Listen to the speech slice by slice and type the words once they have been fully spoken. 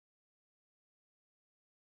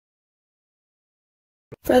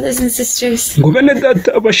Brothers and sisters, ngo bene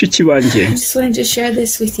data bashiki banjye, I just wanted to share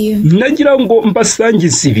this with you. nagira ngo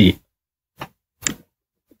mbasangize ibi.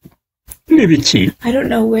 Nibiki? I don't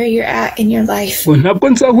know where you're at in your life ngo ntabwo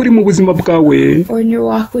nzaho uri mu buzima bwawe or in your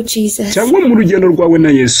walk with Jesus, cyangwa mu rugendo rwawe na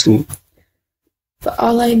Yesu, but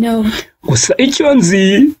all I know gusa icyo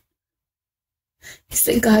nzi is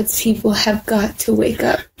that God's people have got to wake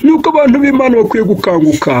up. nuko abantu b'Imana bakwiye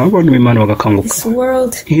gukanguka, abantu b'Imana bagakanguka. This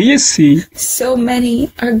world, Iyi si so many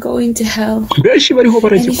are going to hell. benshi bariho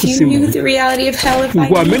barajya And if you knew ikuzimu. the reality of hell, if I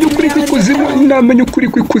Wamenye knew the ukuri reality of kw'ikuzimu, hell, namenye ukuri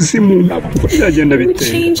kw'ikuzimu, ntabwo byagenda it would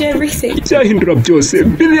bite. change everything. Byahindura byose.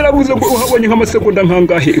 Bibiliya iravuze ngo uhabonye nk'amasegonda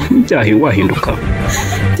nkangahe byahe wahinduka.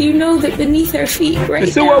 Do you know that beneath our feet right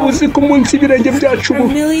Ese waba now uzi ko munsi y'ibirenge byacu are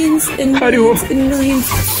millions and hariho millions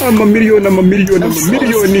and millions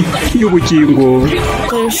amamiliyoni y'ubugingo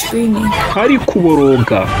that are screaming? hari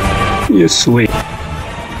kuboroga. Yesu we.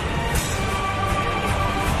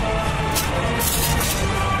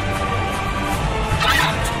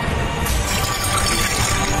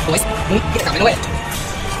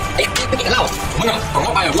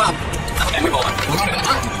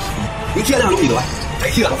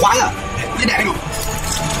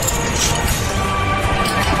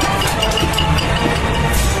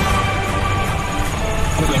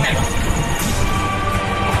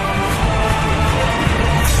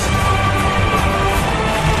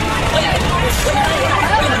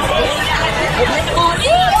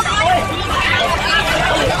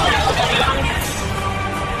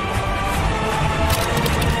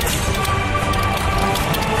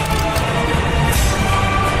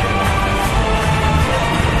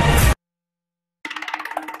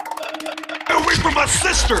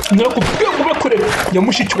 Nakubwiye kubakorera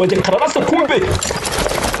nyamushiki wanjye kararasa kumbe.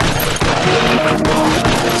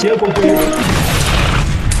 Yego gwe.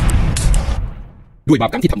 ด้วยบาป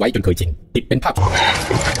กรรมที่ทำไว้จนเคยชินติดเป็นภาพ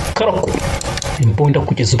Karako. Imbunda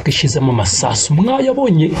kugeza ubwo ishizemo amasasu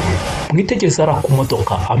mwayabonye mwitegereza ara ku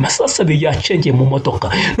modoka, amasasu abiri yacengeye mu modoka.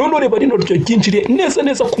 None reba rino ryo ryinjiriye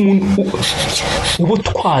neza ku muntu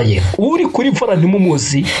ubutwaye uri kuri vora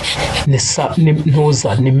ntimumuzi. Ntuza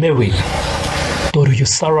ni Mary. Dore uyu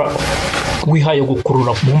Sarah wihaye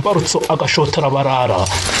gukurura mu mbarutso agashotara barara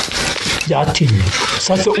yatinye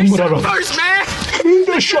sase umurara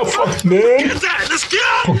ndashafa man.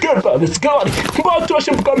 Forget that, let's go.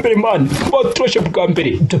 Baturashe bwa mbere man, baturashe bwa mbere.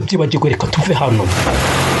 Ibyo byibagirwe, reka tuve hano.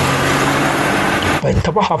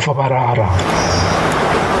 Bahita bahava barara.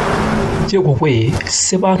 Yego we,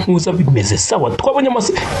 se bantuza bimeze sawa. Twabonye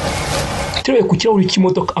Turewe ku kirahuri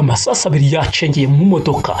cy'imodoka amasasa abiri yacengeye mu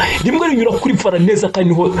modoka. Rimwe rinyura kuri vara neza kandi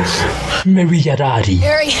niho Mary yarari.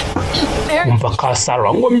 Umva ka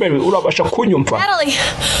Sarah ngo Mary urabasha kunyumva?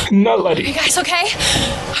 Nalari. You guys okay?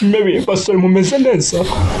 Mary basore mumeze neza.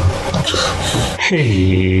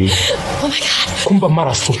 Hey. Oh my God. Kumba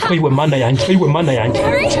maraso kwiwe mana yanjye.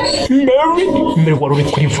 Mary wari uri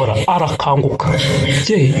kuri vara arakanguka.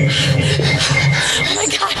 Je. Oh my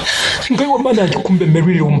God. Ngiwe mana yanjye kumbe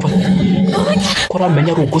Mary rumva. Kora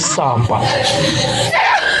amenya ari ugusamba.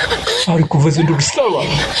 Ari kuvuza ndi gusaba.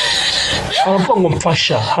 Aravuga ngo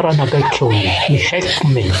mfasha haranagakewe ni help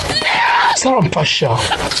me. Sara mfasha.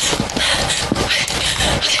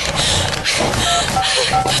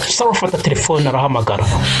 Sara fata telefone arahamagara.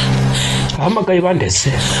 Ahamagaye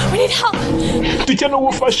bandese. We need help. Dukeneye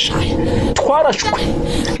ubufasha. Twarashwe.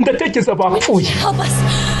 Ndatekereza bapfuye. Help us.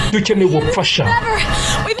 Dukeneye ubufasha.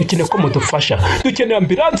 Dukeneye ko mudufasha. Dukeneye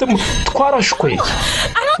ambulance twarashwe.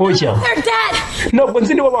 Oya. They're dead. Ntabwo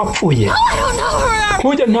nzi niba bapfuye. I don't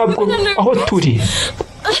know. Oya ntabwo aho turi.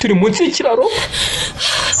 Turi munsi y'ikiraro.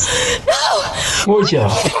 No. Oya.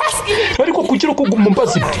 Ariko kugira ko guma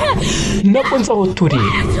mbazi. Ntabwo nzi aho turi.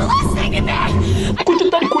 Kuki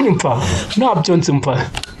utari kunyumva? Ntabyo nzimva.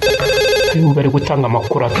 Bari gutanga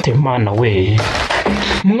amakuru atemana we.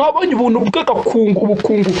 Mwabonye ubuntu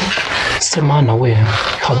ubukungu. Semana we.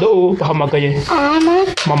 Hello, bahamagaye.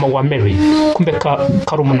 Mama wa Mary. Kumbe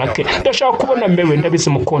karumunake. Ndashaka kubona Mary, ndabizi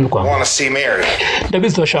mukundwa. Want to see Mary?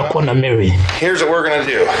 Ndabizi bashaka kubona Mary. Here's what we're going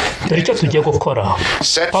to do. Dore icyo tugiye gukora.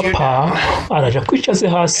 Papa araje kwicaze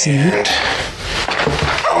hasi.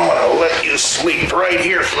 I'm going to let you sleep right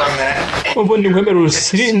here for a minute. Ubundi nkwemerera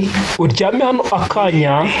uryame hano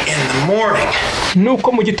akanya. In the morning.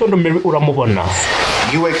 Nuko mu gitondo Mary uramubona.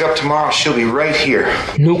 You wake up tomorrow, she'll be right here.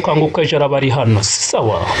 Nukanguka ejo arabari hano.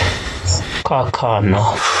 Sawa. Kakana.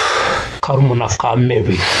 Karumuna ka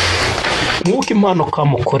Mary. Nuko impano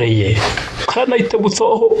kamukoreye. Kana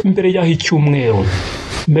itebutsaho imbere yaho icyumweru.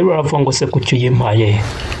 Mary aravuga ngo se kucyo yimpaye.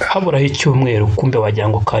 Haburaho icyumweru kumbe wagira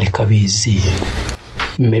ngo kari kabizi.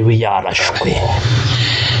 Mary yarashwe.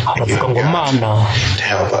 aravuga ngo Mana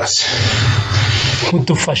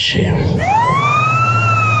udufashe.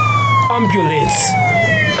 Ambulance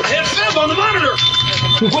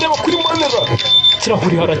ngureba kuri monitor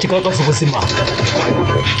kirahuri harakigaragaza ubuzima.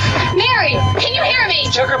 Mary, can you hear me?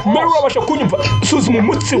 Mary wabasha kunyumva? Suzuma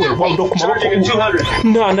umutsi we wawudo ku maboko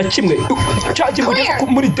nta na kimwe cyagiye kugeza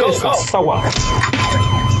muri desa. Sawa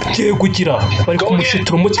kiye kugira bari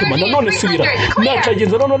kumushitura umutima nanone subira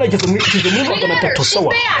nacagenza none ageze muri 300.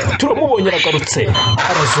 Sawa turamubonye aragarutse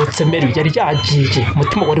arazutse. Mary yari yagiye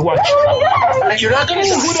umutima wari wacu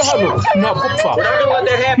ngure hano ntabwo upfa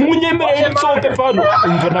munyemereye nsohoke hano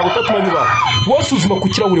umva ntabwo utatuma biba wasuzuma ku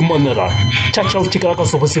kirahuri monera cyacaho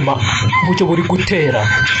kigaragaza ubuzima uburyo buri gutera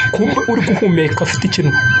kumbe uri guhumeka afite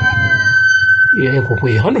ikintu. Yego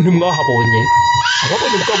we hano ntimwahabonye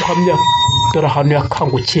ababonye bwa buhamya dore ahantu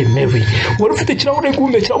yakangukiye. Mary wari ufite ikirahure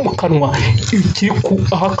guhumekera mu kanwa ikiri ku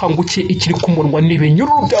ahakangukiye ikiri ku munwa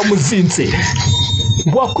n'ibinyururu byamuzinze.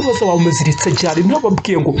 Wakwibaza bamuziritse ryari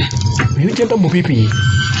ntababwiye ngo iyo ugenda mu bibi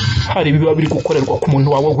hari ibiba biri gukorerwa ku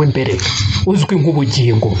muntu wawe w'imbere uzwi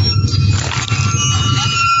nk'ubugingo.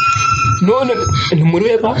 None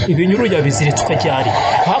ntimureba ibinyururu yabiziritswe ryari?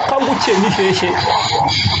 Ahakangukiye ni hehe?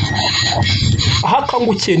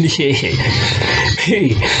 Ahakangukiye ni hehe?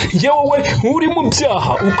 Yewe uri mu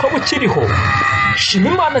byaha ukaba ukiriho shima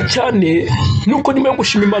Imana cyane nuko nyuma yo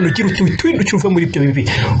gushima Imana ugira utwindukira uve muri ibyo bibi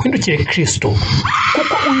windukire Kristo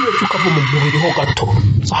kuko uyibeshye ukava mu mubiri ho gato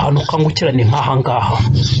ahantu ukangukira ni nk'aha ngaha.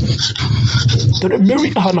 Dore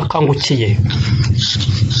Mary ahantu akangukiye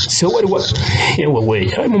si wowe wari yewe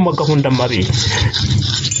yari mu magahunda mabi.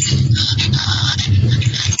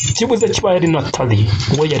 Kibuze kibaye ari Natali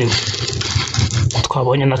ngo yari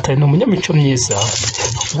twabonye Natali ni umunyamico myiza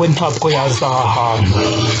we ntabwo yaza ahantu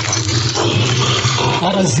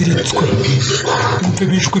araziritswe umve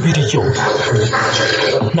bijwe biriyo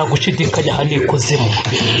nta gushidikanya hano ikuzimu.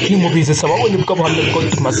 Nimubizi saba abonye ubwo buhamya bwo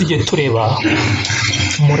tumaze igihe tureba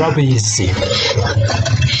murabizi.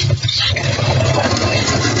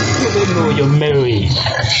 N'uyu Mary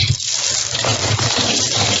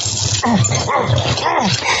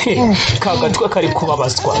kagatwe kari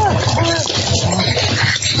kubabazwa.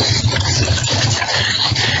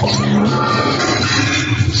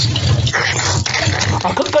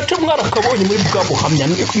 Aka gace mwarakabonye muri bwa buhamya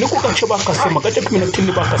niko gace bakasemo agace k'iminota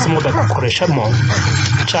ine bakasemo bagakoreshamo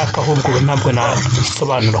nshaka ahubwo ntabwo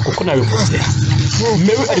nasobanura kuko nabivuze.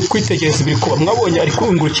 Mary ari kwitegereza ibiri kuba mwabonye ari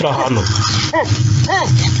kwungurukira ahantu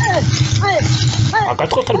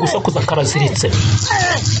agatwe kari gusakuza karaziritse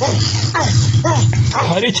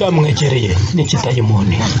hari icyamwegereye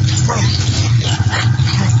n'ikidayimoni.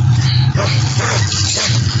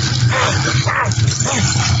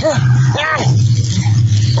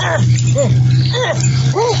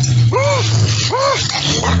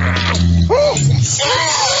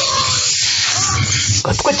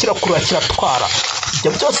 Gatwe kirakurura kiratwara ibyo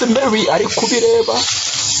byose Mary ari kubireba.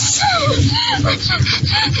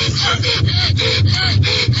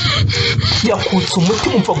 Yakutse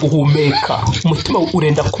umutima umva guhumeka umutima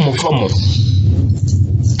urenda kumuvamo.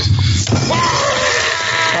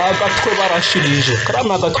 Agatwe barashirije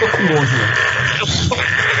karana agatwe k'umuntu.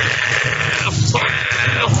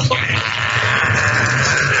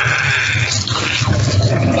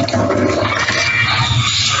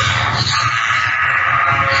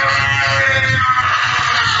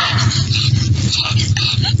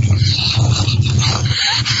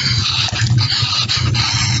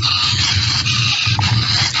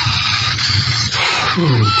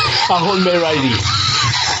 Aho Mary ari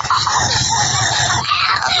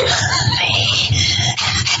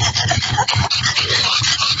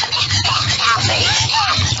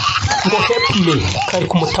ngo help me kari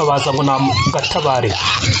kumutabaza ngo nagatabare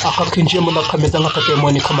akakinjiyemo nakameza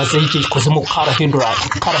nk'akademoni kamaze igihe ikuzimu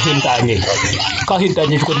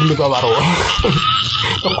kahindanyijwe n'imibabaro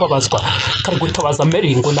no kubabazwa kari gutabaza Mary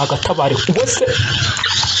ngo nagatabare. Ubose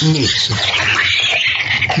niki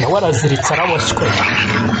nawe araziritse araboshywe.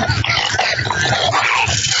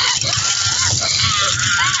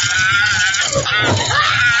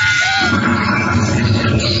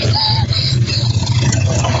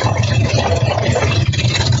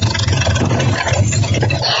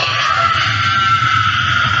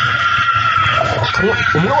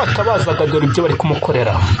 Umwe watabazaga dore ibyo bari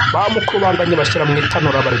kumukorera bamukubanganye bashyira mu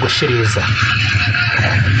itanura bari gushiriza.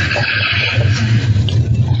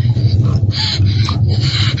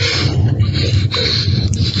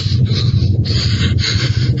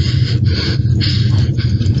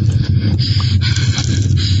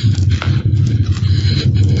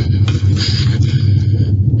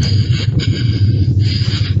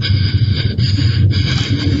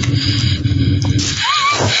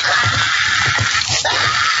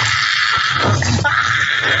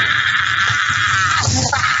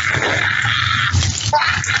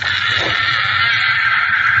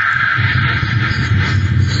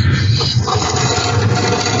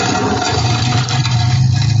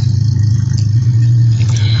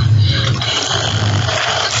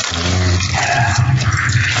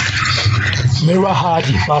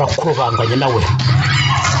 ahari barakurubanganye nawe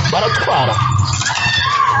baratwara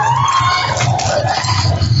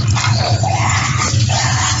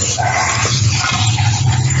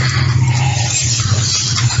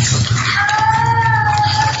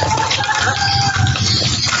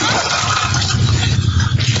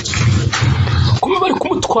kuma bari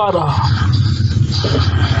kumutwara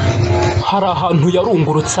hari ahantu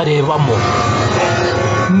yarungurutse arebamo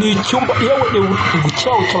ni icyumba yewe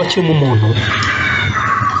gucyaho cyaba kirimo umuntu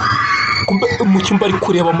mu cyumba ari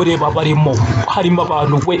kureba mureba barimo harimo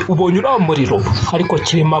abantu we ubonye uriya muriro ariko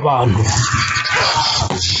kirimo abantu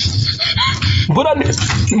burane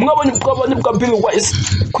mwabonye bw'abanye bwa Bill Wise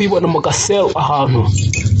kwibona mu gasero ahantu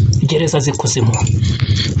gereza zikuzimu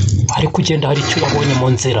ari kugenda hari icyo yabonye mu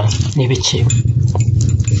nzira nibiki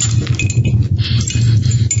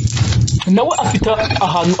nawe afite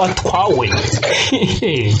ahantu atwawe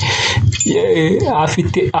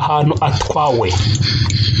afite ahantu atwawe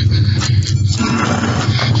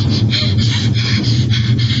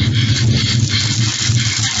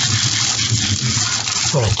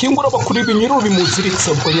barakingura bakuri ibinyururu bimuziritse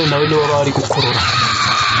ubwo nyine nawe niwe bari gukorora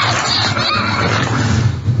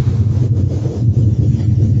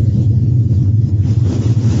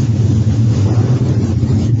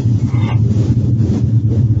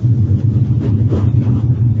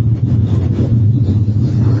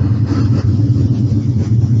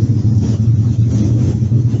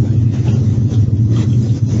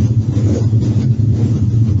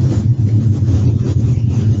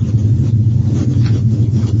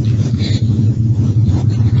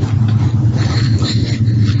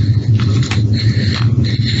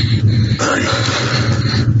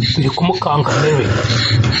kumukanga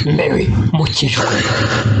Mary mukijwe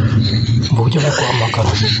mu buryo bwo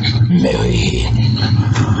guhamagara Mary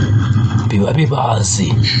biba bibazi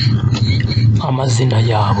amazina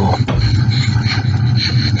yabo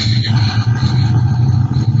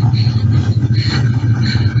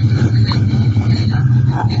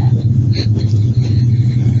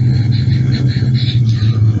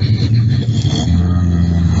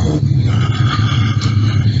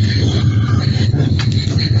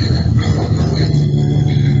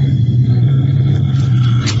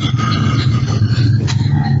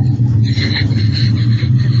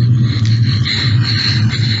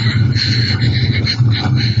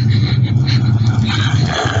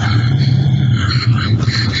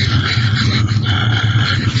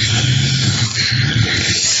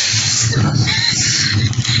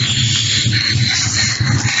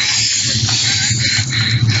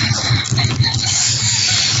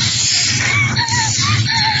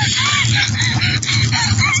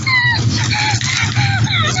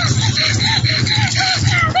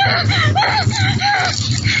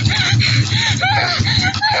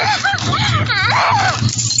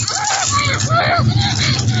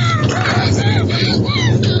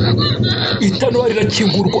itanu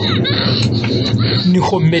rirakingurwa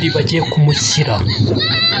niho Mary bagiye kumushyira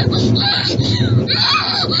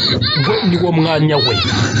ngo niwo mwanya we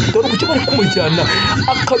dore uburyo bari kumujyana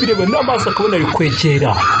akabireba n'amaso akabona ari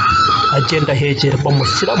kwegera agenda hegera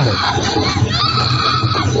bamushyiramo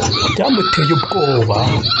byamuteye ubwoba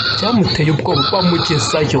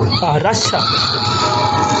bamugezayo arashya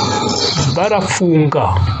barafunga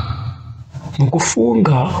mu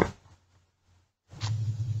gufunga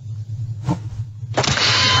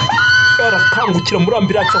barakangukira muri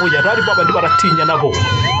ambulance aho yarari babandi baratinya nabo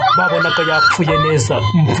babonaga yapfuye neza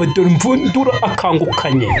mvundura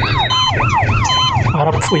akangukanye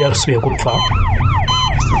arapfuye arasuye gupfa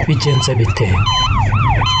bigenze bite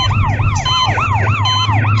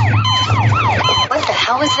What the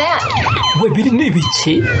hell was that? we biri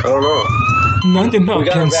nibiki nanjye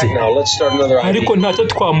ntabyenzi ariko ntacyo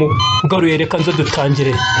twamugaruye reka nzo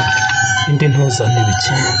dutangire indi ntuza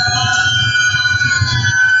nibiki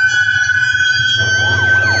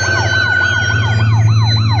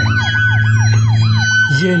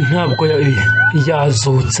ye ntabwo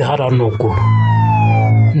yazutse haranugo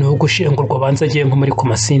nugo ushengurwa banza agiye nko muri ku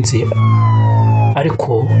masinzi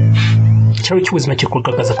ariko icyaro cy'ubuzima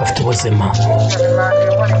kikugaragaza ko afite ubuzima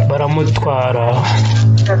baramutwara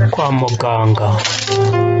kwa muganga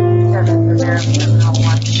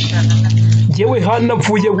yewe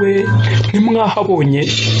hanavuye we ntimwahabonye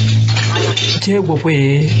yewe we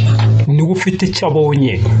niwe ufite icyo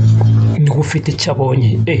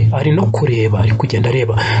abonye ari no kureba ari kugenda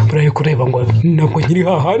areba bari kureba ngo nabwo nyiri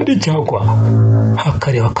hahandi cyagwa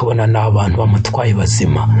hakareba akabona n'abantu bamutwaye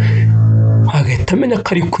bazima agahita amenya ko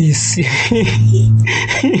ari ku isi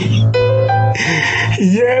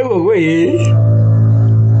yewe we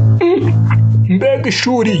mbega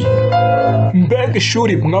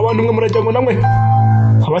ishuri mw'abantu mwe murajya ngo namwe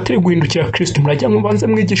abatari guhindukira Kristo murajya ngo banze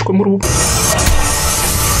mwigishwe muri ubu.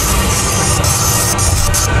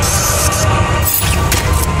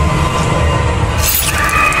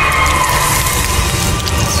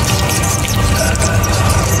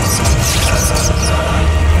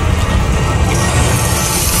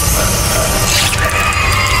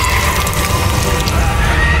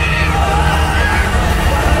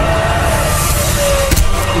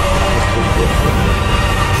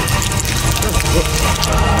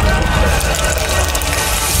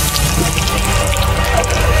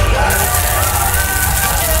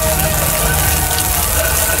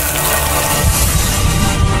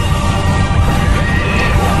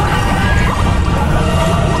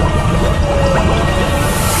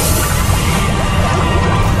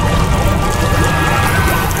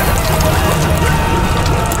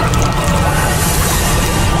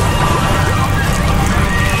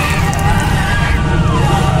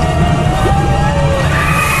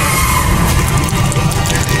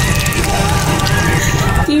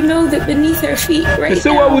 Beneath our feet right ese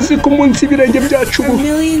waba uzi ko munsi y'ibirenge byacu ubu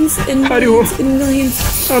hariho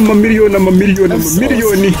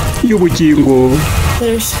amamiliyoni y'ubugingo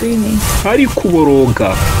hari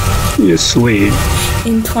kuboroga Yesu we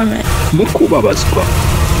mu kubabazwa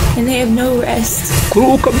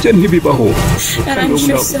kuruhuka byo ntibibaho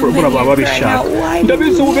babeshya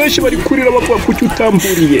ndabizi ubu benshi bari kurira bavuga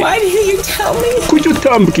kuki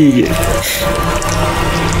utambwiye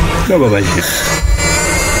nababaje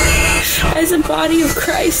As a body of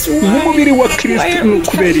Christ, umubiri wa Kristo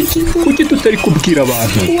nukubera iki kuki tutari kubwira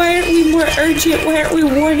abantu why aren't we more urgent? Why aren't we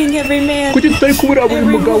warning every man? kuki tutari kubura buri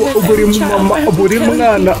mugabo buri mama buri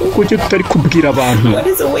mwana kuki tutari kubwira abantu What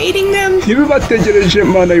is awaiting them? ibi bategereje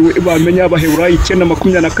mana bamenya Abaheburayo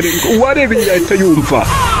 9:27 uwareba yahita yumva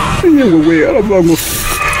yewe aravuga ngo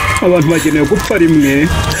abantu bagenewe gupfa rimwe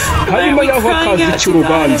harimo yaho akazi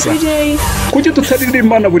cy'urubanza kuki tutarira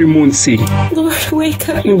Imana buri munsi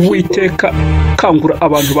Uwiteka kangura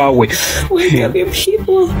abantu bawe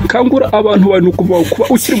kangura abantu bawe nukuva kuba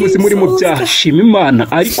ukiri muzima muri mu byaha shima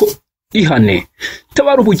Imana ariko ihane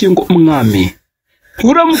tabara ubugingo mwami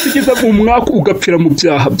uramusigiza mu mwaka ugapfira mu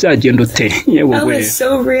byaha byagenda ute yewe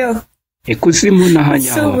Ikuzimu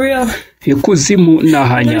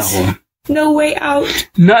nahanyaho No way out.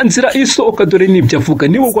 nta nzira isohoka dore nibyo avuga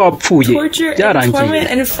niba wapfuye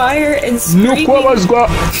byarangiye nuko wabazwa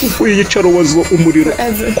yicarubazo umuriro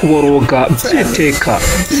kuboroga byiteka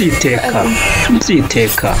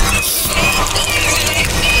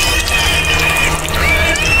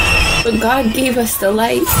But God gave us the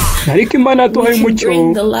light. ariko Imana yaduhaye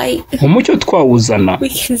umucyo twawuzana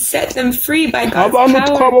abantu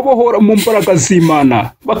twababohora mu mbaraga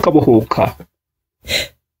z'Imana bakabohoka.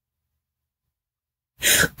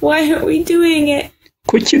 Why aren't we doing it?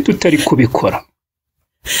 kuki tutari kubikora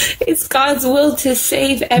It's God's will to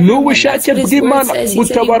save everyone. n'ubushake bw'Imana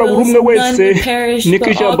gutabara buri umwe wese niko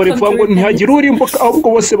ijambo rivuga ngo ntihagire urimbuka ahubwo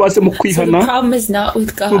bose baze mu kwihana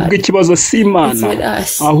ubwo ikibazo si Imana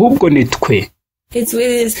ahubwo ni twe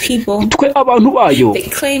twe abantu bayo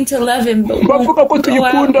bavuga ko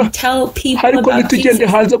tuyikunda ariko ntitugende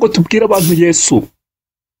hanze ngo tubwire abantu Yesu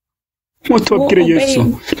tubabwire Yesu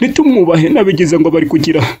nitumwubahe nabigize ngo bari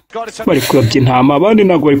kurabya intama abandi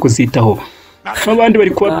ntabwo bari kuzitaho abandi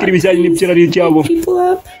bari kubabwira ibijyanye n'ibyirari ryabo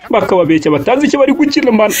bakababeshya batazi icyo bari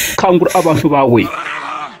gukina kangura abantu bawe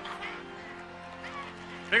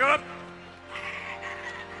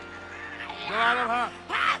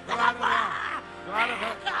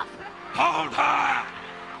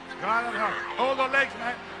Hold her legs,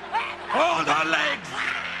 man. Hold her legs.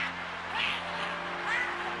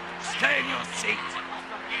 Stay in your seat.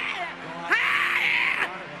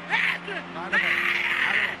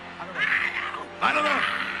 Out of her.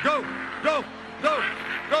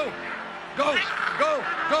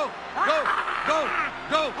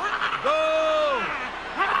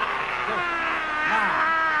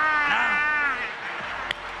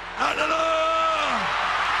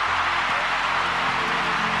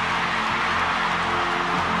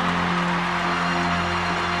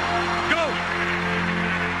 Go.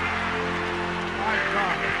 Out of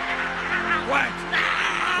her. Wait.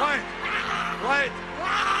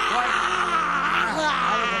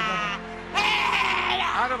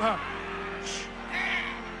 Out of her.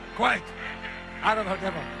 Quiet. Out of her,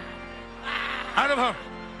 devil. Out of her.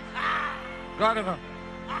 Go out of her.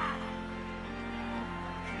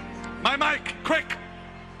 My mic, quick.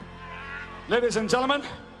 Ladies and gentlemen,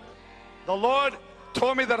 the Lord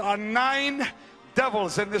told me there are 9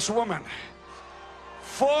 devils in this woman.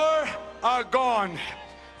 4 are gone.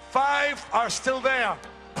 5 are still there.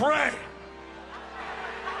 Pray.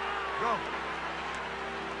 Go.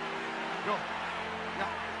 Go.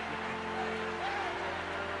 Yeah.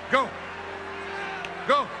 Go.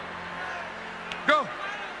 Go. Go.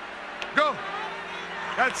 Go.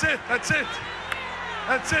 That's it. That's it.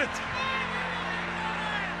 That's it.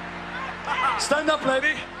 Stand up,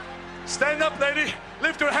 lady. Stand up, lady.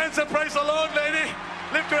 Lift your hands and praise the Lord, lady.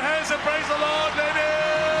 Lift your hands and praise the Lord, lady.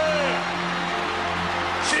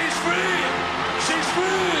 She's free. She's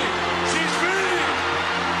free. She's free.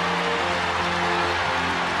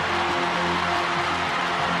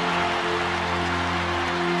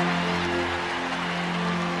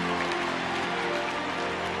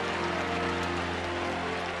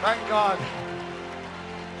 Thank God.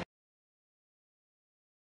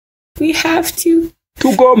 We have to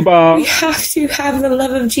tugomba have the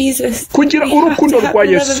love of Jesus. kugira urukundo rwa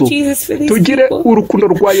Yesu. Tugire urukundo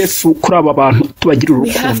rwa Yesu kuri aba bantu, tubagire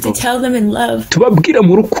urukundo, tubabwire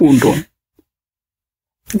mu rukundo.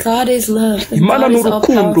 God is love. Imana ni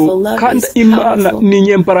urukundo, kandi Imana ni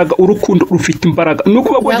nyembaraga. Urukundo rufite imbaraga.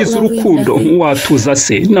 Nuko bagwagize urukundo watuza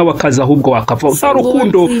se nawe akaza ahubwo wakava. Nta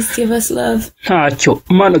rukundo ntacyo.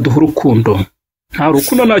 Imana duha urukundo. Nta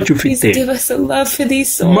rukundo ntacyo ufite.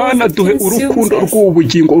 Imana duhe urukundo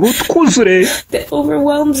rw'ubugingo rutwuzure,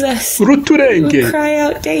 ruturenge,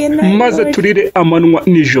 maze turire amanywa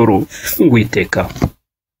nijoro. Uwiteka,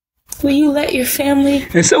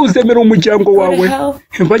 ese uzemera umuryango wawe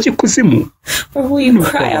bajye ikuzimu,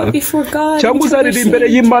 cyangwa uzarira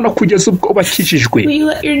imbere y'Imana kugeza ubwo bakijijwe?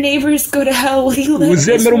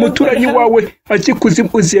 Uzemera umuturanyi wawe ajye ikuzimu?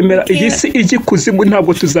 Uzemera iyi si ijye ikuzimu?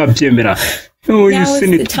 Ntabwo tuzabyemera. Uyu si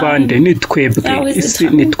ni twande, ni twebwe. Isi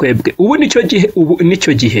ni twebwe. Ubu nicyo gihe, ubu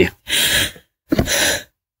nicyo gihe.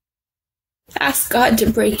 Ask God to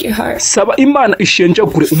break your heart. Saba Imana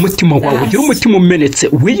ishenjagure umutima wawe, gira umutima umenetse,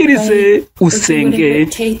 wiyirize, usenge,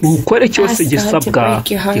 ukore cyose gisabwa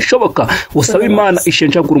gishoboka. Usaba Imana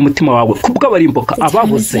ishenjagure umutima wawe kubw'abarimbuka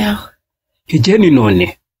ababuze. Igihe ni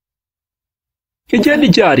none, igihe ni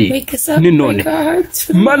ryari, ni none.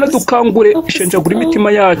 Mana dukangure, ishenjagure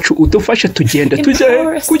imitima yacu, udufashe tugende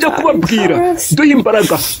kujya kubabwira. Duhe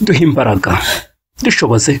imbaraga, duhe imbaraga.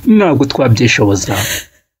 Dushoboze, ntabwo twabyishoboza.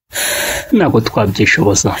 Ntabwo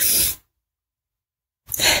twabyishoboza.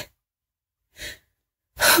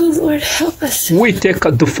 Oh Lord, help us.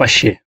 Witeka dufashe.